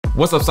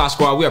What's up, Sauce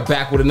Squad? We are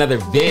back with another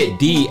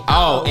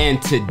video, and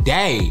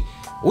today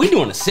we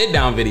doing a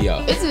sit-down video.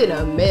 It's been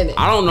a minute.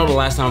 I don't know the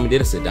last time we did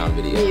a sit-down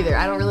video. Me either.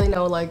 I don't really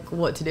know like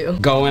what to do.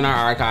 Go in our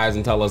archives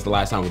and tell us the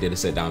last time we did a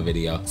sit-down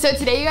video. So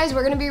today, you guys,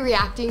 we're gonna be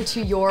reacting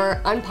to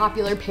your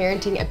unpopular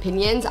parenting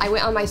opinions. I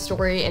went on my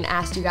story and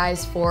asked you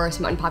guys for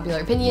some unpopular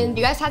opinions.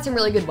 You guys had some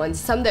really good ones.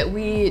 Some that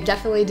we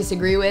definitely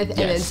disagree with, and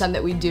then some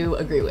that we do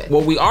agree with.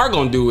 What we are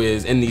gonna do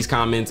is, in these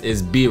comments,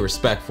 is be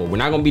respectful. We're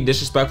not gonna be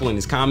disrespectful in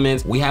these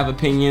comments. We have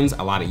opinions.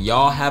 A lot of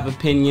y'all have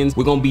opinions.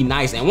 We're gonna be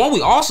nice. And what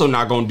we also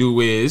not gonna do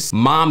is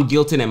mom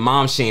guilting and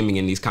mom shaming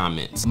in these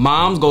comments.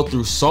 Moms go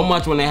through so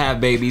much when they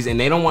have babies, and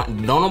don't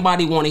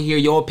nobody want to hear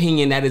your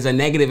opinion that is a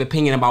negative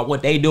opinion about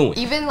what they doing.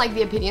 Even like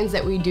the opinions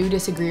that we do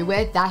disagree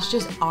with, that's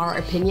just our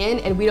opinion,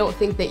 and we don't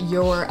think that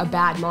you're a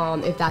bad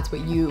mom if that's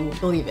what you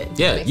believe in.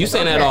 Yeah, you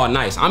saying that all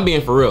nice. I'm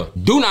being for real.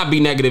 Do not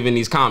be negative in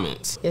these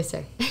comments. Yes,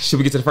 sir. Should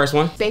we get to the first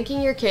one?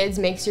 Spanking your kids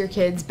makes your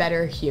kids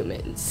better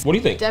humans. What do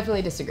you think?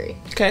 Definitely disagree.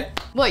 Okay.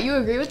 What, you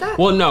agree with that?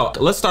 Well, no.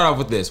 Let's start off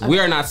with this. Okay. We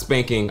are not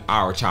spanking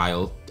our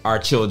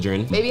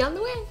children. Maybe on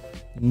the way.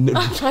 No,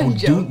 I'm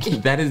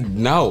joking. That is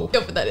no.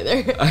 Don't put that in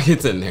there.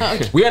 It's in there.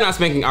 Okay. We are not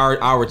spanking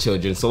our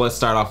children, so let's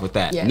start off with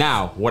that. Yes.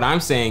 Now, what I'm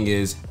saying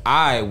is,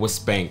 I was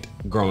spanked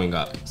growing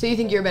up. So you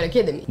think you're a better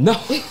kid than me? No.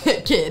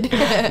 Kid.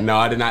 No,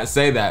 I did not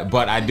say that,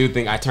 but I do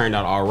think I turned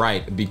out all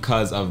right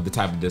because of the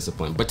type of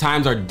discipline. But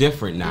times are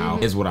different now,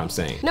 is what I'm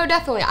saying. No,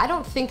 definitely. I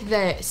don't think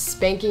that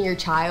spanking your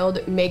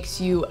child makes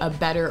you a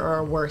better or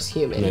a worse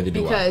human. Neither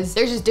do I. Because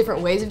there's just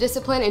different ways of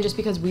discipline, and just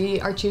because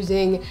we are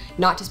choosing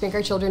not to spank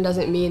our children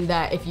doesn't mean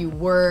that if you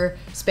were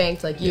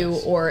spanked like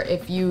you, or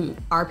if you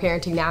are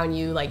parenting now and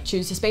you like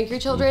choose to spank your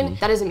children,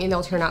 that doesn't mean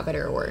they'll turn out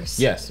better or worse.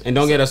 Yes, and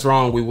don't get us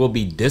wrong, we will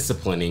be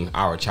disciplining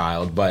our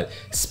child, but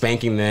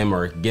spanking them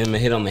or giving them a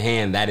hit on the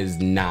hand, that is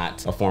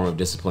not a form of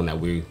discipline that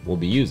we will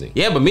be using.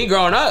 Yeah, but me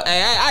growing up,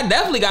 I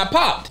definitely got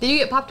popped. Did you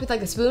get popped with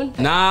like a spoon?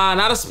 Nah,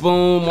 not a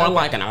spoon, more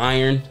like an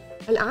iron.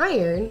 An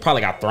iron?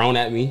 Probably got thrown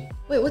at me.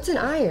 Wait, what's an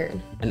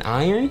iron? An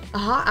iron? A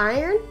hot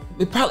iron?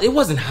 It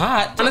wasn't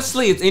hot.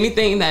 Honestly, it's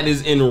anything that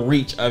is in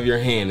reach of your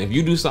hand. If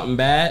you do something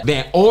bad,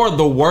 then, or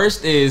the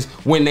worst is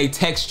when they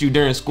text you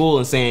during school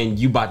and saying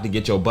you about to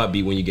get your butt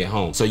beat when you get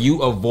home. So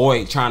you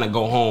avoid trying to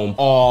go home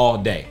all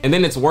day. And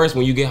then it's worse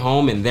when you get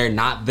home and they're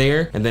not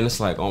there. And then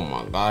it's like, oh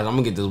my God, I'm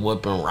gonna get this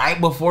whooping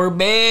right before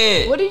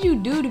bed. What did you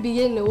do to be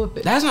getting a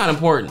whooping? That's not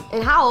important.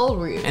 And how old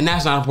were you? And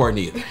that's not important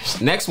either.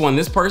 Next one,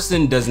 this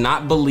person does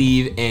not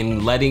believe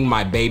in letting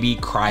my baby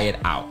cry it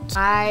out.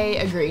 I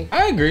agree.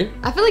 I agree.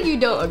 I feel like you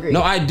don't agree.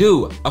 No, I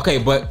do. Okay,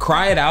 but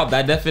cry it out,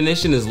 that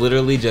definition is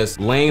literally just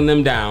laying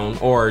them down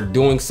or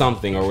doing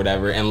something or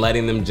whatever and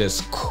letting them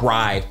just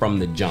cry from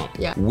the jump.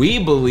 Yeah.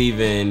 We believe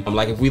in,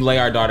 like if we lay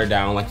our daughter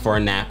down like for a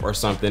nap or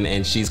something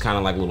and she's kind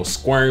of like a little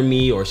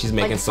squirmy or she's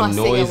making like some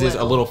noises,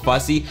 a little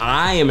fussy,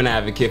 I am an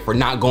advocate for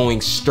not going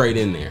straight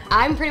in there.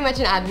 I'm pretty much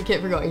an advocate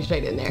for going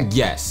straight in there.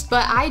 Yes.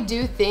 But I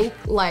do think,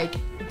 like,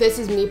 this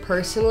is me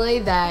personally,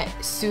 that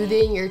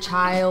soothing your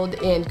child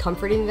and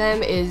comforting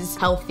them is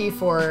healthy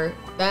for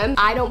them.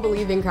 I don't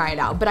believe in cry it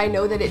out, but I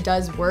know that it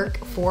does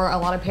work for a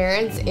lot of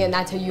parents, and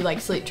that's how you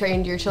like sleep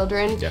train your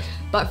children. Yes.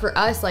 But for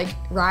us, like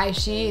Rye,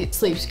 she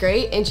sleeps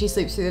great and she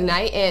sleeps through the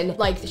night, and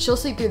like she'll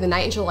sleep through the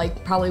night and she'll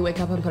like probably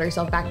wake up and put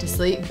herself back to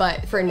sleep.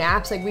 But for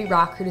naps, like we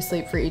rock her to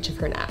sleep for each of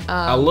her naps.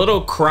 A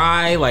little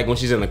cry, like when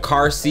she's in the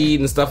car seat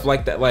and stuff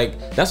like that,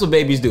 like that's what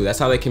babies do. That's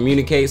how they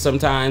communicate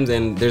sometimes,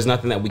 and there's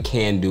nothing that we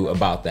can do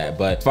about that.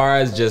 But as far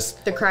as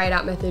just the cry it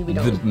out method, we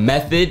don't. The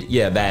method,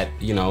 yeah, that,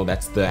 you know,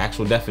 that's the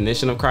actual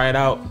definition of cry it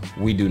out.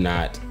 We do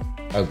not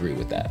agree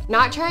with that.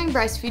 Not trying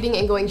breastfeeding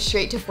and going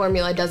straight to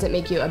formula doesn't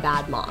make you a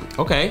bad mom.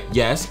 Okay,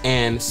 yes,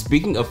 and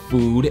speaking of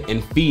food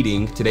and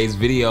feeding, today's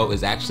video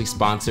is actually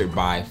sponsored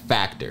by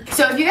Factor.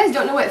 So if you guys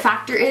don't know what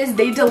Factor is,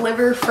 they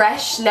deliver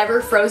fresh,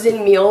 never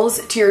frozen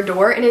meals to your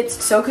door, and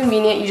it's so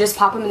convenient. You just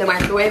pop them in the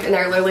microwave and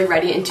they're literally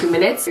ready in 2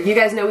 minutes. You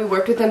guys know we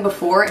worked with them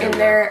before, and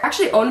they're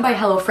actually owned by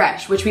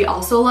HelloFresh, which we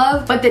also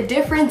love, but the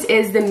difference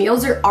is the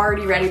meals are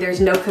already ready. There's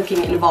no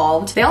cooking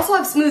involved. They also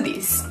have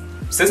smoothies.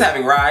 Since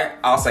having Rye,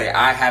 I'll say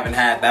I haven't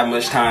had that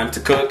much time to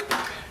cook.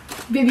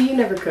 Baby, you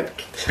never cook.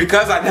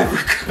 Because I never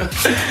cook.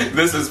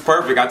 This is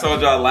perfect. I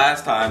told y'all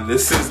last time,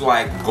 this is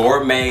like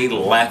gourmet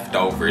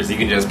leftovers. You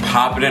can just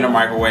pop it in a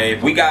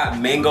microwave. We got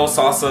mango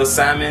salsa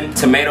salmon,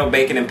 tomato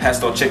bacon and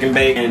pesto chicken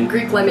bacon,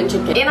 Greek lemon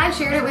chicken. And I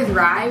shared it with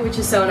Rye, which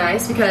is so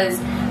nice because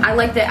I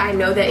like that I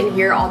know that in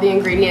here all the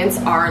ingredients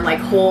are like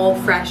whole,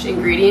 fresh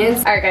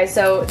ingredients. All right guys,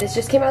 so this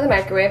just came out of the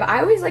microwave. I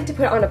always like to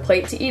put it on a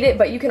plate to eat it,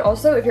 but you can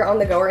also, if you're on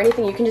the go or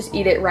anything, you can just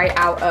eat it right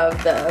out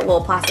of the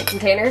little plastic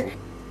container.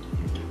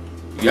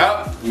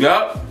 Yup.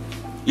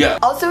 Yeah.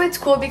 Also, it's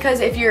cool because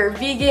if you're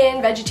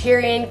vegan,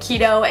 vegetarian,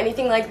 keto,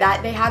 anything like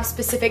that, they have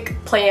specific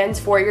plans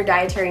for your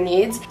dietary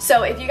needs.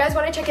 So if you guys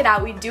want to check it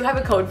out, we do have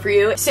a code for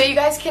you. So you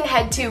guys can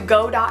head to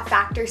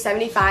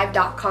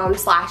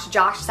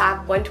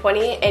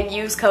go.factor75.com/JoshSav120 and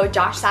use code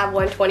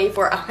JoshSav120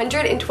 for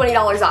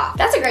 $120 off.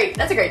 That's a great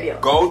deal.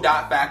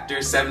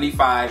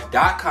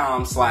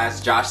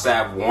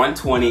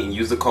 Go.factor75.com/JoshSav120 and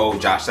use the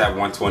code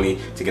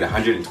JoshSav120 to get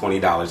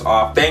 $120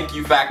 off. Thank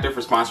you, Factor,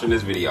 for sponsoring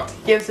this video.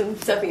 Give some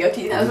stuff in your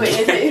teeth. I was waiting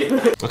to say.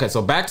 Okay,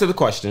 so back to the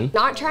question.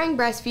 Not trying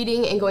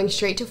breastfeeding and going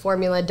straight to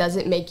formula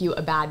doesn't make you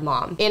a bad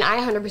mom. And I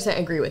 100%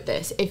 agree with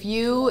this. If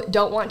you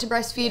don't want to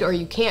breastfeed or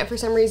you can't for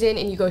some reason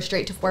and you go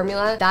straight to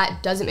formula,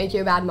 that doesn't make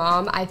you a bad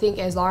mom. I think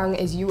as long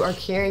as you are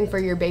caring for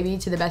your baby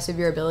to the best of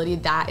your ability,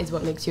 that is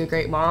what makes you a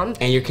great mom.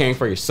 And you're caring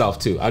for yourself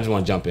too. I just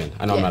want to jump in.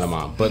 I know I'm not a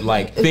mom, but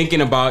like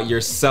thinking about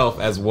yourself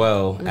as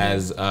well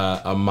as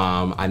a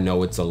mom, I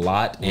know it's a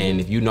lot. And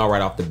if you know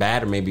right off the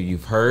bat, or maybe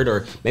you've heard,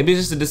 or maybe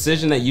it's just a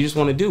decision that you just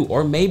want to do,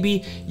 or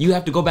maybe you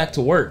have to go back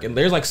to work, and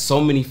there's like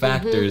so many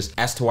factors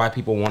as to why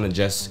people want to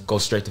just go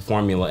straight to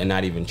formula and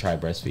not even try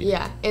breastfeeding.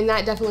 Yeah, and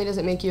that definitely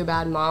doesn't make you a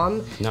bad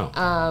mom. No.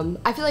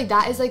 I feel like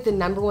that is like the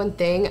 #1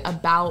 thing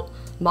about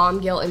mom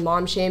guilt and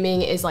mom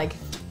shaming is like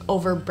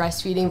over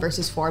breastfeeding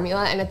versus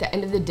formula. And at the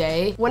end of the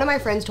day, one of my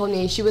friends told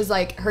me, she was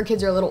like, her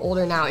kids are a little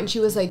older now, and she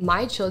was like,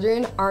 my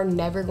children are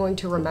never going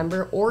to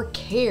remember or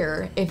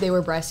care if they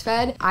were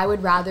breastfed. I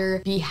would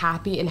rather be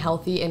happy and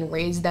healthy and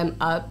raise them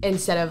up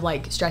instead of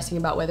like stressing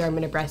about whether I'm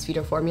gonna breastfeed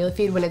or formula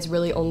feed when it's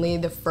really only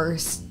the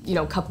first, you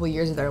know, couple of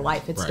years of their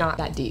life. It's not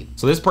that deep.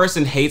 So this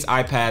person hates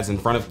iPads in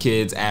front of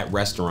kids at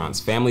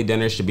restaurants. Family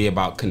dinners should be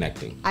about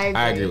connecting.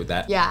 I agree with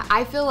that. Yeah,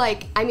 I feel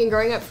like, I mean,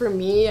 growing up for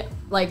me,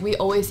 like we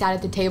always sat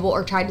at the table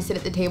or tried to sit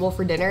at the table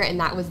for dinner, and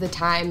that was the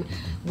time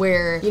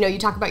where, you know, you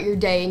talk about your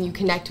day and you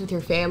connect with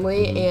your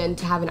family, and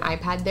to have an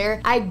iPad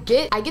there. I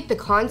get the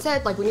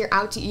concept, like when you're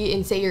out to eat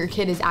and say your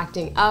kid is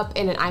acting up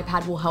and an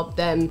iPad will help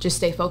them just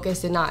stay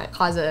focused and not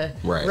cause a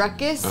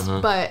ruckus,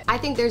 but I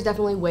think there's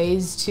definitely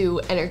ways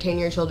to entertain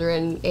your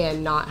children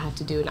and not have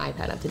to do an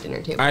iPad at the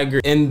dinner table. I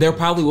agree. And there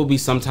probably will be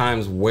some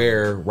times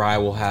where Rye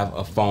will have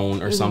a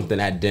phone or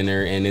something at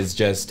dinner, and it's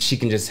just, she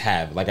can just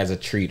have like as a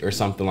treat or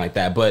something like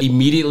that. But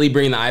immediately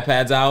bringing the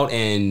iPads out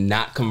and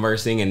not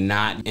conversing and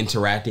not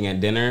interacting at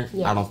dinner,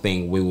 I don't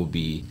think we will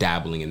be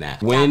dabbling in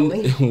that.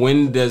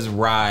 When does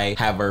Rye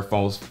have her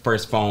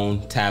first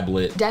phone,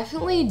 tablet?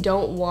 Definitely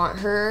don't want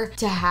her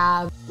to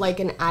have like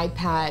an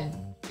iPad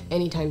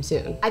anytime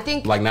soon. I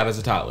think like not as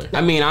a toddler. I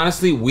mean,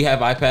 honestly, we have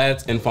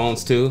iPads and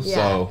phones too.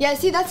 So yeah,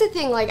 see, that's the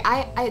thing. Like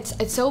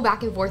it's so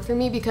back and forth for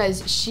me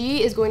because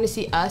she is going to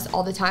see us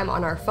all the time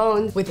on our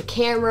phones with a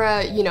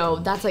camera. You know,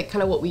 that's like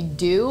kind of what we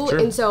do.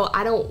 And so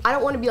I don't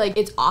want to be like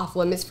it's off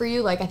limits for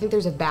you. Like I think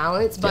there's a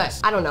balance,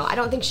 but I don't know. I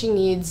don't think she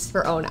needs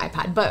her own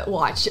iPad. But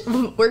watch,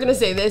 we're gonna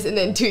say this, and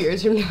then 2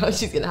 years from now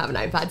she's gonna have an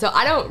iPad. So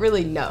I don't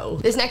really know.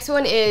 This next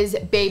one is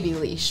baby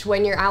leash.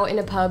 When you're out in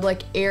a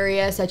public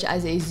area such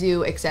as a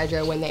zoo,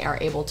 etc., when they are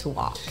able to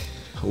walk.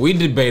 We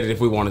debated if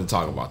we wanted to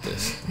talk about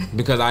this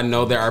because I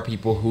know there are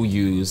people who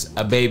use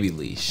a baby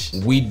leash.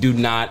 We do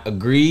not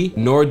agree,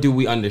 nor do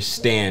we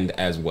understand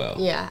as well.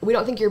 Yeah, we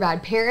don't think you're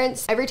bad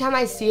parents. Every time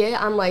I see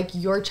it, I'm like,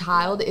 your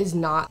child is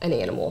not an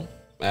animal.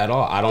 At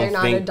all. I don't think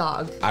they're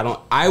not a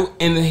dog.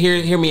 And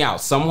hear me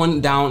out.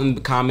 Someone down in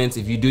the comments,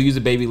 if you do use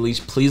a baby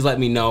leash, please let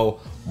me know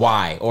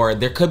why. Or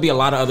there could be a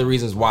lot of other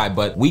reasons why,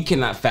 but we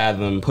cannot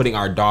fathom putting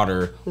our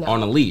daughter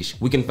on a leash.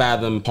 We can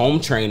fathom home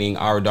training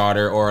our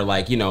daughter, or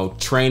like, you know,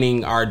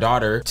 training our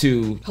daughter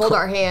to hold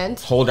our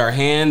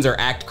hands or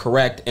act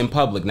correct in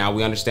public. Now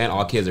we understand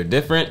all kids are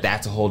different.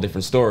 That's a whole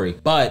different story.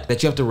 But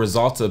that you have to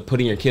resort to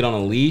putting your kid on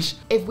a leash.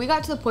 If we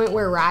got to the point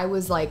where Rye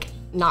was like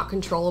not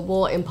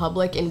controllable in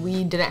public and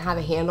we didn't have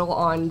a handle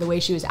on the way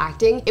she was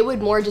acting, it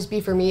would more just be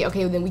for me,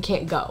 okay, then we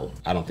can't go.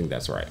 I don't think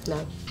that's right.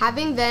 No.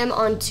 Having them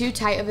on too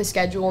tight of a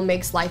schedule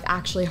makes life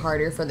actually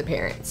harder for the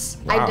parents.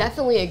 Wow. I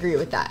definitely agree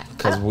with that.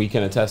 Because we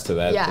can attest to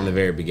that in the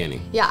very beginning.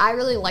 Yeah, I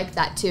really like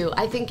that too.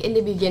 I think in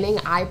the beginning,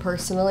 I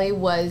personally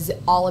was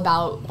all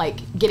about like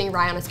getting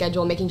Rye on a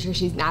schedule, making sure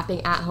she's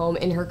napping at home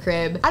in her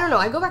crib. I don't know,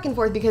 I go back and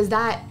forth because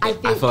that, I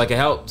feel like it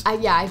helped.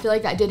 Yeah, I feel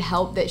like that did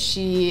help that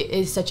she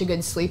is such a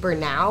good sleeper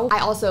now.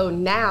 Also,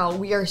 now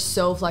we are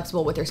so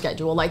flexible with her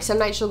schedule. Like some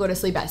nights she'll go to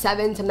sleep at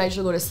 7, some nights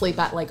she'll go to sleep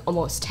at like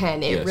almost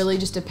 10. It really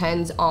just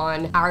depends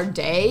on our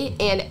day,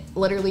 and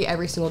literally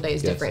every single day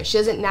is different. She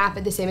doesn't nap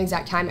at the same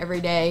exact time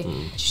every day.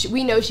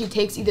 We know she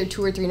takes either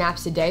 2 or 3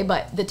 naps a day,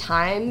 but the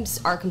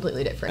times are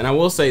completely different. And I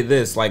will say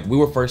this, like we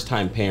were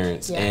first-time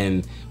parents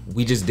and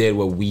we just did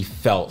what we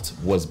felt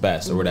was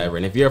best or whatever.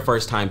 And if you're a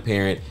first-time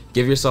parent,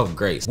 give yourself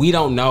grace. We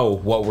don't know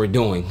what we're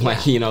doing.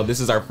 Like, you know,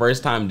 this is our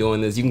first time doing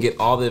this. You can get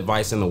all the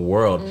advice in the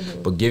world,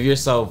 but give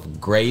yourself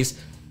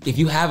grace. If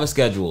you have a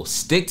schedule,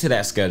 stick to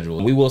that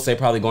schedule. We will say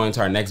probably going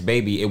to our next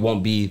baby, it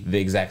won't be the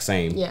exact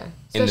same.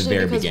 in the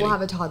very because beginning. we'll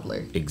have a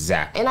toddler.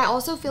 Exactly. And I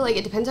also feel like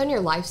it depends on your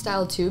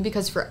lifestyle too,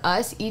 because for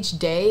us, each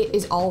day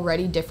is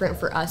already different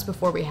for us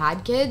before we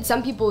had kids.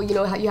 Some people, you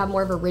know, you have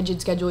more of a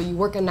rigid schedule, you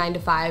work a 9 to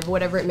 5,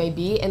 whatever it may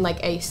be, and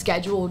like a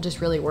schedule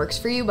just really works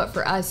for you. But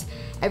for us,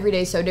 every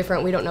day is so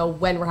different. We don't know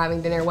when we're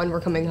having dinner, when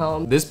we're coming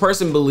home. This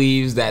person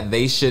believes that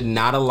they should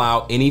not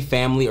allow any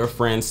family or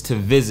friends to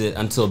visit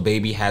until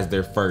baby has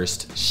their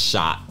first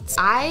shot.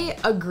 I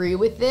agree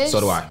with this. So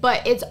do I.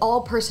 But it's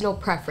all personal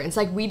preference.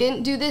 Like, we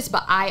didn't do this,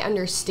 but I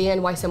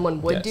understand why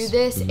someone would do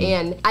this.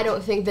 And I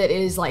don't think that it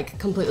is like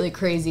completely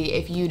crazy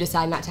if you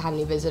decide not to have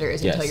any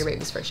visitors until your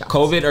baby's first shot.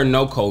 COVID or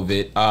no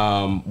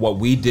COVID, what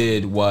we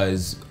did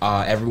was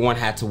everyone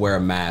had to wear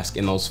a mask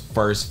in those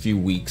first few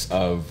weeks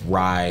of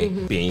Rye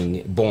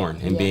being born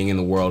and being in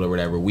the world or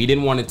whatever. We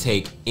didn't want to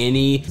take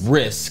any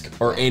risk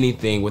or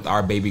anything with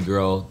our baby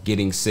girl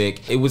getting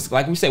sick. It was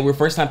like we said, we're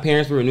first time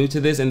parents, we were new to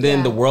this, and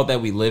then the world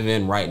that we live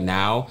in right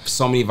now,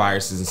 so many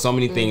viruses and so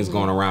many things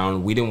going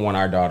around, we didn't want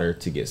our daughter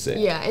to get sick.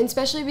 Yeah, and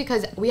especially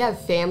because we have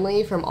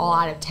family from all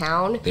out of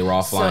town. They were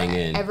all flying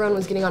in. Everyone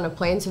was getting on a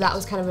plane, so that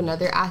was kind of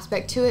another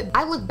aspect to it.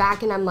 I look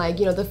back and I'm like,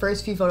 you know, the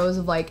first few photos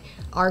of like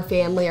our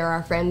family or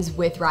our friends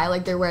with Rye,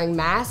 like they're wearing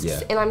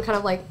masks, and I'm kind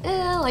of like,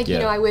 you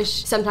know, I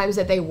wish sometimes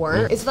that they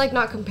weren't. It's like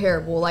not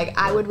comparable. Like,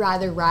 I would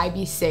rather Rye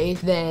be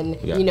safe than,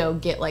 you know,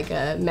 get like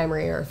a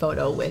memory or a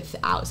photo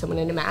without someone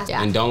in a mask.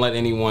 And don't let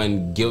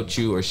anyone guilt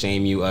you or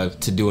shame you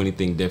to do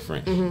anything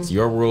different. It's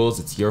your rules,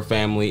 it's your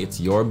family, it's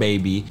your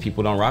baby.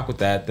 People don't rock with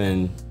that,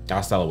 then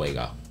hasta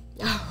luego.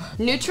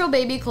 Neutral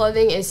baby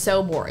clothing is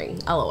so boring,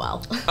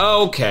 LOL.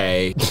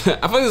 Okay, I feel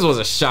like this was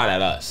a shot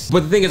at us. But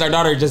the thing is, our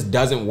daughter just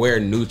doesn't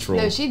wear neutral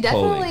No, she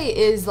definitely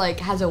is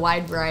like, has a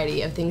wide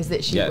variety of things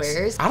that she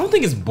wears. I don't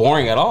think it's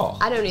boring at all.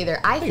 I don't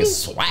either. I think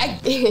it's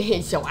swaggy.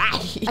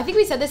 Swaggy. I think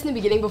we said this in the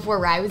beginning before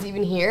Rye was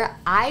even here.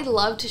 I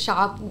love to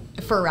shop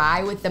for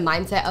Rye with the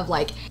mindset of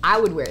like, I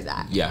would wear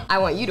that. Yeah. I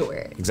want you to wear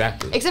it.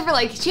 Exactly. Except for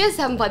like, she has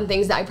some fun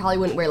things that I probably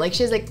wouldn't wear. Like,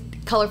 she has like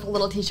colorful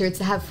little t-shirts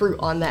that have fruit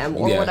on them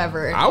or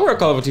whatever. I wear a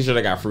colorful t-shirt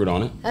that got fruit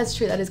on it. That's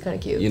true, that is kind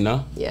of cute. You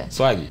know? Yeah.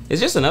 Swaggy.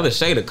 It's just another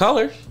shade of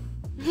color.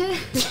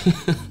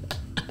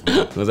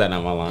 Was that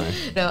not my line?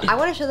 No, I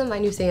want to show them my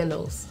new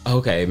sandals.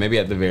 Okay, maybe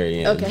at the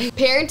very end. Okay.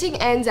 Parenting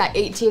ends at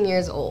 18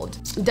 years old.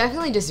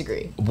 Definitely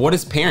disagree. What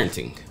is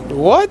parenting?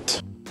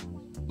 What?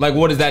 Like,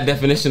 what is that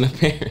definition of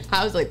parent?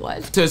 I was like,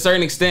 what? To a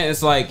certain extent,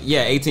 it's like,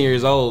 yeah, 18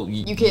 years old.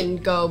 You can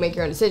go make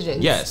your own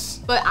decisions.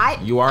 Yes.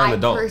 But you are an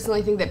adult. I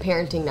personally think that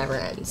parenting never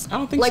ends. I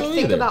don't think so either. Like,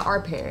 think about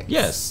our parents.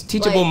 Yes.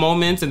 Teachable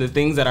moments and the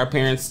things that our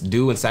parents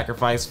do and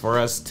sacrifice for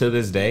us to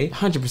this day,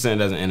 100%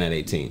 doesn't end at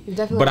 18.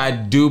 Definitely. But I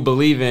do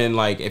believe in,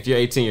 like, if you're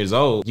 18 years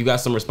old, you got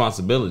some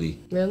responsibility.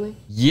 Really?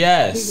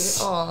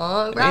 Yes.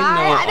 Aw, right?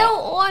 I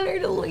don't want her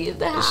to leave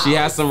the house. She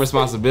has some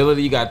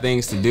responsibility. You got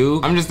things to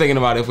do. I'm just thinking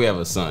about if we have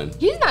a son.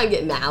 He's not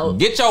getting out.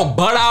 Get your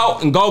butt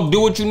out and go do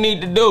what you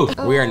need to do.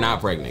 We are not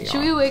pregnant, y'all.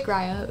 Should we wake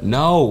Rye up?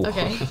 No.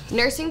 Okay.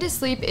 Nursing to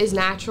sleep is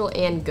natural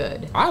and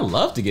good. I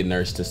love to get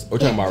nursed to. We're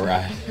talking about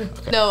Rye.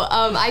 Okay. No,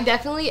 I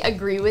definitely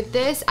agree with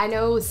this. I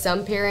know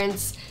some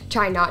parents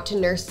try not to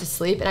nurse to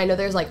sleep, and I know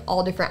there's like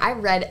all different. I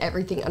read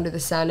everything under the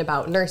sun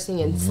about nursing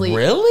and sleep.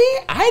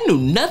 Really? I knew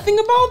nothing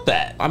about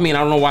that. I mean, I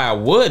don't know why I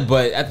would,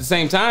 but at the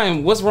same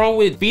time, what's wrong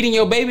with feeding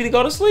your baby to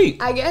go to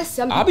sleep? I guess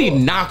some people... I'll be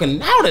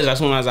knocking out as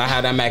soon as I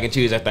had that mac and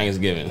cheese at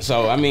Thanksgiving.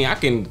 So, I mean, I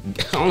can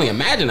only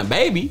imagine a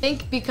baby. I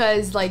think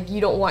because like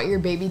you don't want your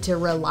baby to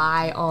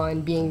rely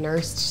on being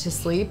nursed to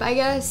sleep, I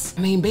guess.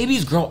 I mean,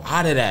 babies grow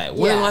out of that.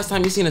 When the last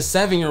time you seen a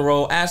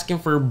 7-year-old asking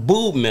for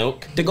boob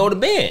milk to go to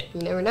bed?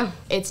 You never know.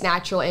 It's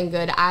natural and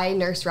good. I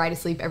nurse Rye to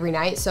sleep every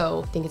night,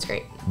 so I think it's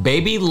great.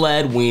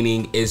 Baby-led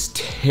weaning is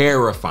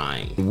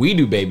terrifying. We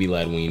do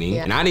baby-led weaning,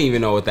 and I didn't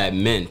even know what that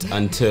meant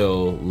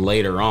until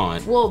later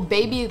on. Well,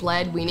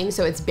 baby-led weaning,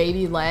 so it's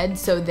baby-led,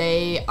 so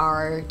they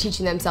are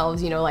teaching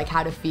themselves, you know, like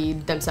how to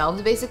feed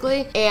themselves,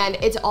 basically. And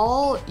it's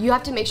all, you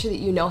have to make sure that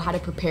you know how to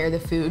prepare the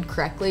food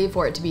correctly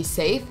for it to be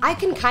safe. I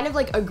can kind of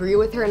like agree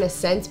with her in a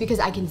sense because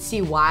I can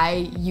see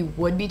why you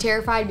would be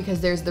terrified because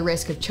there's the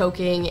risk of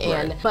choking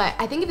and, but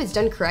I think if it's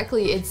done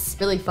correctly, it's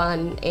really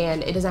fun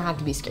and it doesn't have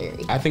to be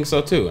scary. I think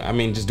so too. I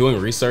mean, just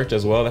doing research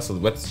as well, that's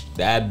what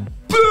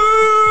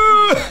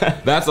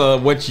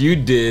you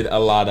did a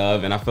lot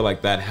of, and I feel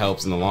like that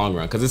helps in the long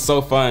run because it's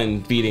so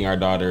fun feeding our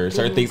daughter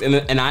certain things,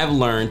 and I've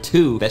learned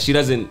too that she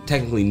doesn't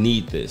technically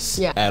need this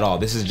at all.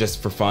 This is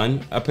just for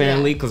fun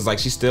apparently, because like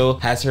she still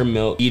has her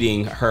milk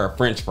eating her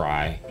French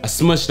fry, a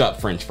smushed up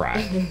French fry.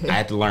 I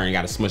had to learn, you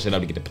gotta smush it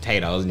up to get the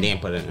potatoes and then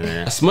put it in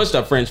there. A smushed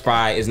up French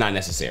fry is not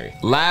necessary.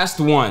 Last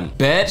one,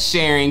 bed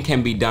sharing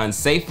can be done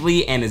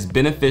safely and is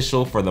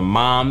beneficial for the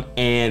mom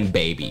and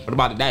baby. What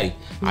about the daddy?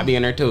 I'd be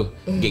in there too,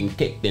 getting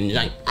kicked in the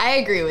joint. I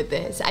agree with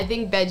this. I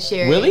think bed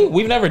sharing. Really?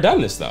 We've never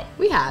done this though.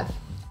 We have.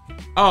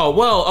 Oh,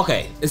 well,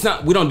 okay. It's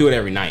not, we don't do it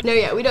every night. No,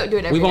 yeah, we don't do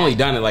it every We've night. only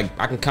done it like,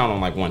 I can count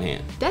on like one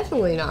hand.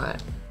 Definitely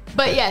not.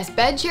 But yes,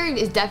 bed sharing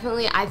is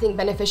definitely, I think,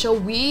 beneficial.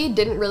 We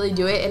didn't really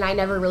do it and I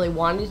never really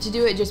wanted to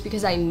do it just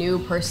because I knew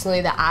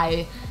personally that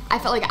I I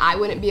felt like I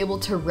wouldn't be able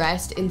to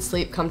rest and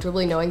sleep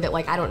comfortably knowing that,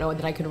 like, I don't know,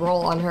 that I could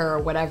roll on her or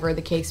whatever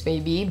the case may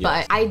be.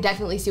 But I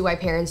definitely see why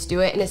parents do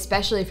it, and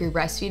especially if you're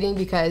breastfeeding,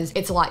 because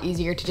it's a lot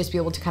easier to just be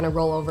able to kind of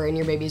roll over and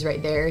your baby's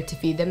right there to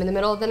feed them in the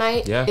middle of the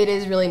night. Yeah. It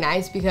is really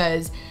nice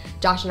because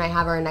Josh and I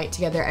have our night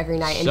together every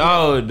night,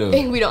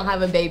 and we don't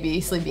have a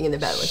baby sleeping in the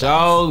bed with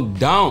us.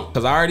 Don't,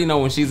 because I already know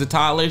when she's a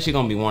toddler, she's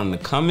gonna be wanting to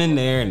come in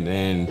there, and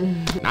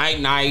then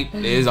night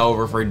is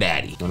over for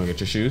daddy. You wanna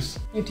get your shoes?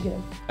 You have to get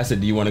them. I said,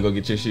 do you wanna go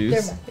get your shoes?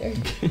 They're back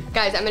there.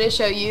 Guys, I'm gonna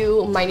show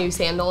you my new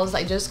sandals.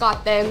 I just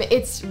got them.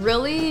 It's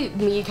really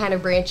me kind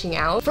of branching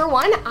out. For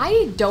one,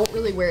 I don't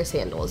really wear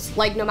sandals.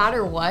 Like, no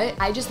matter what,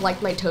 I just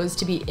like my toes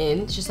to be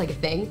in. It's just like a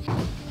thing.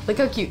 Look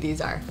how cute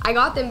these are. I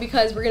got them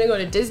because we're gonna go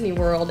to Disney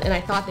World, and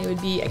I thought they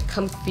would be a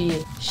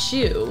comfy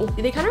shoe.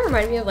 They kind of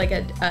remind me of like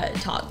a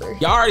toddler.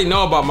 Y'all already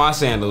know about my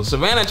sandals.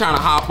 Savannah trying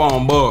to hop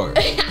on board.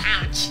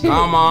 Ouch.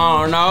 Come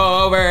on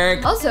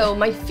over. Also,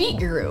 my feet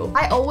grew.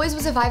 I always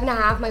was a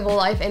 5.5 my whole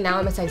life, and now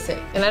I'm a size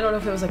 6. And I don't know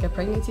if it was like a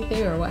pregnancy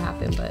thing or what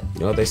happened, but. You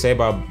know what they say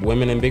about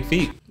women and big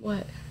feet?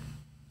 What?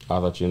 I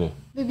thought you knew.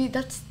 Baby,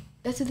 that's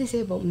what they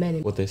say about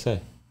men. What they say?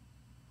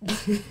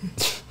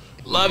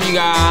 Love you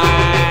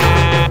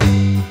guys.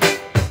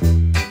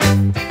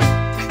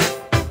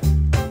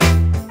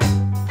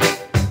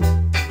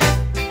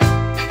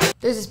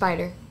 There's a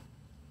spider.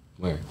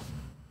 Where?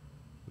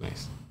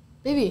 Nice.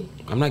 Baby.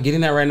 I'm not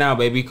getting that right now,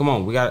 baby. Come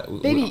on, we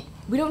got. Baby,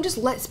 we don't just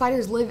let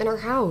spiders live in our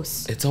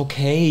house. It's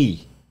okay.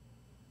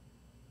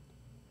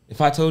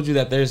 If I told you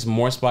that there's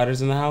more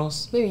spiders in the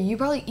house. Baby, you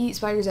probably eat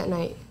spiders at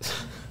night.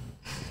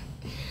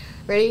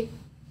 Ready?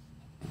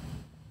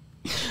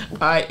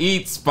 I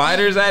eat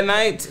spiders at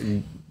night?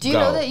 Do you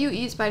know that you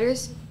eat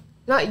spiders?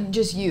 Not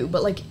just you,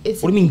 but like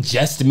it's. What do you mean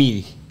just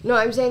me? No,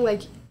 I'm saying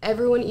like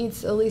everyone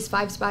eats at least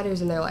 5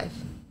 spiders in their life.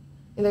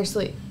 In their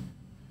sleep.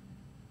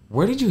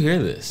 Where did you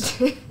hear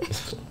this?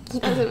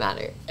 Doesn't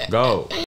matter. Go.